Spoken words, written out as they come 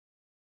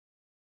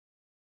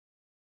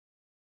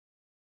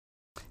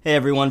Hey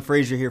everyone,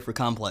 Frazier here for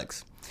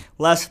Complex.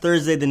 Last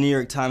Thursday, the New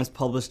York Times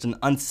published an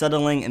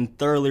unsettling and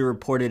thoroughly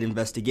reported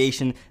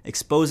investigation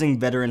exposing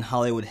veteran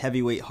Hollywood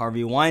heavyweight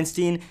Harvey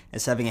Weinstein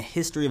as having a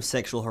history of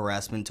sexual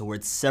harassment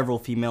towards several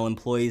female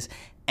employees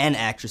and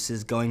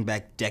actresses going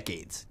back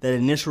decades. That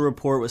initial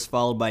report was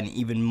followed by an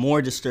even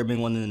more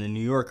disturbing one in the New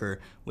Yorker,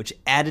 which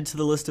added to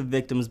the list of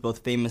victims,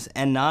 both famous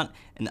and not,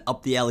 and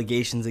upped the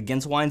allegations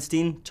against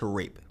Weinstein to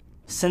rape.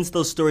 Since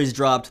those stories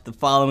dropped, the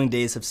following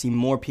days have seen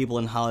more people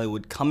in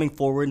Hollywood coming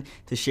forward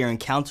to share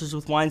encounters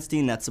with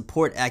Weinstein that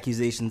support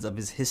accusations of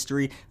his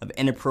history of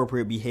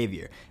inappropriate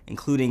behavior,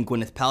 including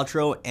Gwyneth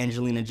Paltrow,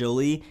 Angelina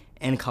Jolie,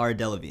 and Cara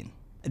Delevingne.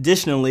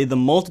 Additionally, the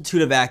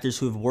multitude of actors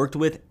who have worked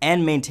with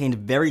and maintained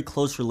very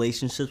close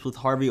relationships with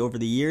Harvey over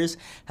the years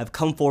have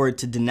come forward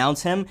to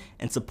denounce him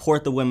and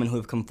support the women who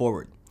have come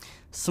forward.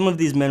 Some of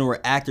these men were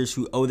actors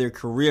who owe their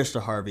careers to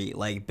Harvey,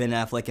 like Ben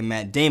Affleck and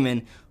Matt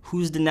Damon,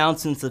 whose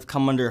denouncements have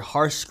come under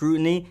harsh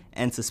scrutiny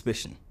and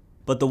suspicion.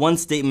 But the one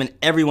statement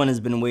everyone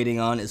has been waiting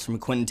on is from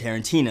Quentin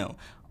Tarantino,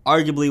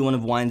 arguably one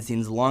of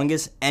Weinstein's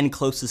longest and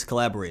closest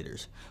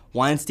collaborators.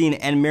 Weinstein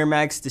and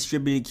Miramax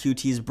distributed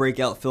QT's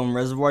breakout film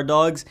Reservoir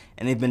Dogs,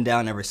 and they've been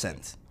down ever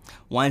since.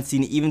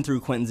 Weinstein even threw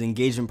Quentin's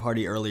engagement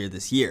party earlier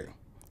this year.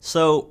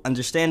 So,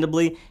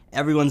 understandably,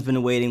 everyone's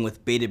been waiting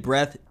with bated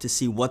breath to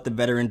see what the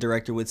veteran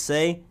director would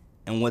say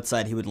and what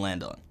side he would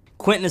land on.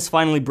 Quentin has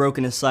finally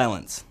broken his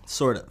silence,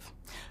 sort of.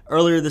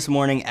 Earlier this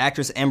morning,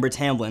 actress Amber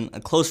Tamblyn, a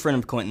close friend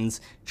of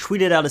Quentin's,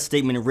 tweeted out a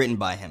statement written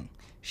by him.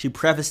 She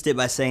prefaced it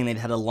by saying they'd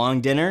had a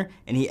long dinner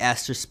and he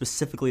asked her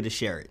specifically to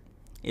share it.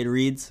 It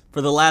reads,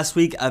 "For the last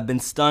week, I've been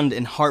stunned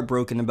and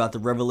heartbroken about the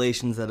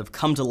revelations that have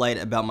come to light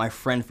about my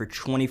friend for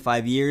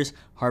 25 years,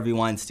 Harvey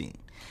Weinstein.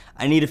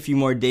 I need a few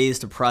more days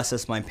to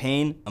process my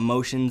pain,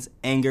 emotions,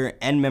 anger,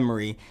 and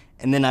memory,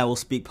 and then I will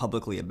speak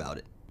publicly about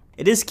it."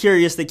 It is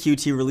curious that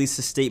QT released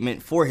a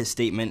statement for his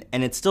statement,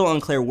 and it's still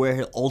unclear where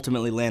he'll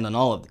ultimately land on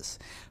all of this.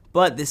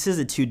 But this is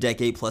a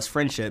 2-decade-plus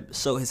friendship,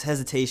 so his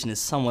hesitation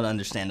is somewhat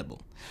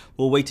understandable.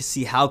 We'll wait to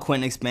see how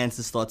Quentin expands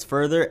his thoughts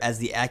further as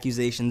the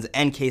accusations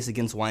and case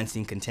against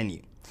Weinstein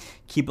continue.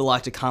 Keep it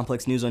locked to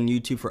Complex News on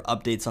YouTube for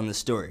updates on this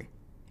story.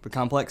 For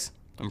Complex,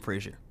 I'm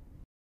Frazier.